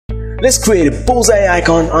Let's create a bullseye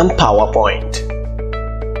icon on PowerPoint.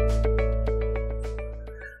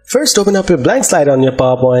 First, open up your blank slide on your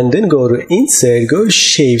PowerPoint, then go to Insert, go to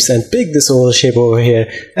Shapes and pick this oval shape over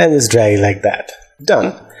here and just drag it like that.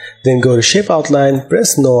 Done. Then go to Shape Outline,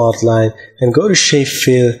 press No Outline and go to Shape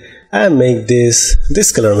Fill and make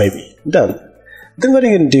this color maybe. Done. Then what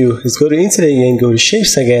you're going to do is go to Insert again, go to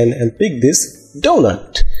Shapes again and pick this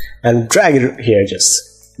donut and drag it here just.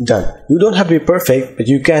 Done. You don't have to be perfect, but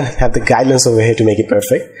you can have the guidelines over here to make it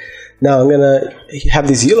perfect. Now I'm gonna have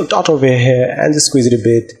this yellow dot over here and just squeeze it a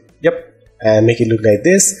bit. Yep. And make it look like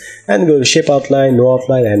this. And go to Shape Outline, No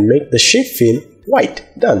Outline and make the shape fill white.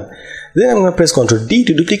 Done. Then I'm gonna press Ctrl D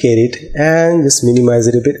to duplicate it and just minimize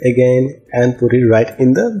it a bit again and put it right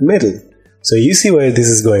in the middle. So you see where this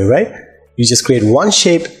is going, right? You just create one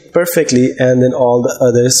shape perfectly and then all the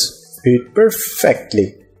others fit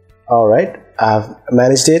perfectly. Alright. I've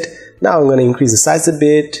managed it. Now I'm going to increase the size a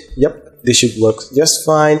bit. Yep, this should work just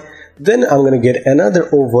fine. Then I'm going to get another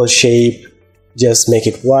oval shape, just make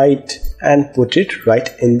it white and put it right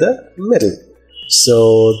in the middle.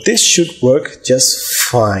 So this should work just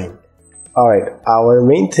fine. Alright, our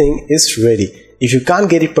main thing is ready. If you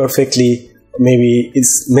can't get it perfectly, maybe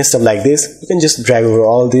it's messed up like this, you can just drag over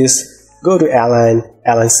all this, go to Align,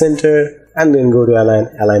 Align Center, and then go to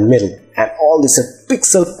Align, Align Middle. And all this is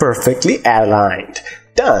pixel perfectly aligned.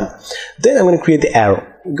 Done. Then I'm going to create the arrow.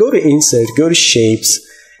 Go to Insert, go to Shapes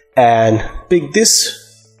and pick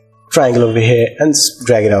this triangle over here and just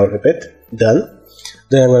drag it out a bit. Done.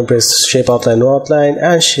 Then I'm going to press Shape Outline, No Outline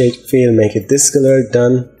and Shape Fill, make it this color.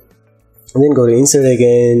 Done. And then go to Insert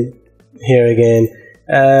again, here again,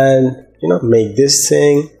 and make this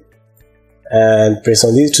thing and press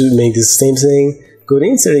on these to make this same thing. Go to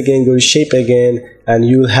Insert again, go to Shape again, and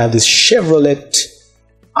you will have this Chevrolet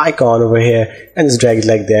icon over here and just drag it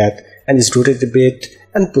like that and just rotate it a bit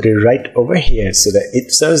and put it right over here so that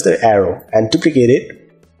it serves the arrow, and duplicate it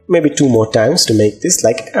maybe 2 more times to make this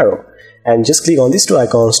like arrow, and just click on these 2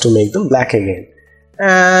 icons to make them black again.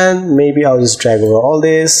 And maybe I'll just drag over all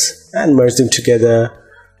this and merge them together,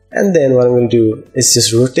 and then what I'm going to do is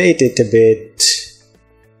just rotate it a bit.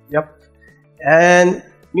 Yep. And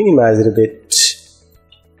minimize it a bit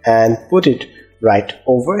and put it right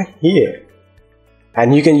over here.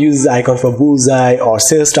 And you can use the icon for bullseye or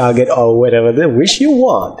sales target or whatever the wish you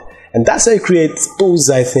want. And that's how you create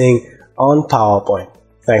bullseye thing on PowerPoint.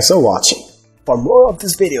 Thanks for watching. For more of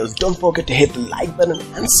these videos, don't forget to hit the like button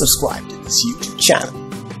and subscribe to this YouTube channel.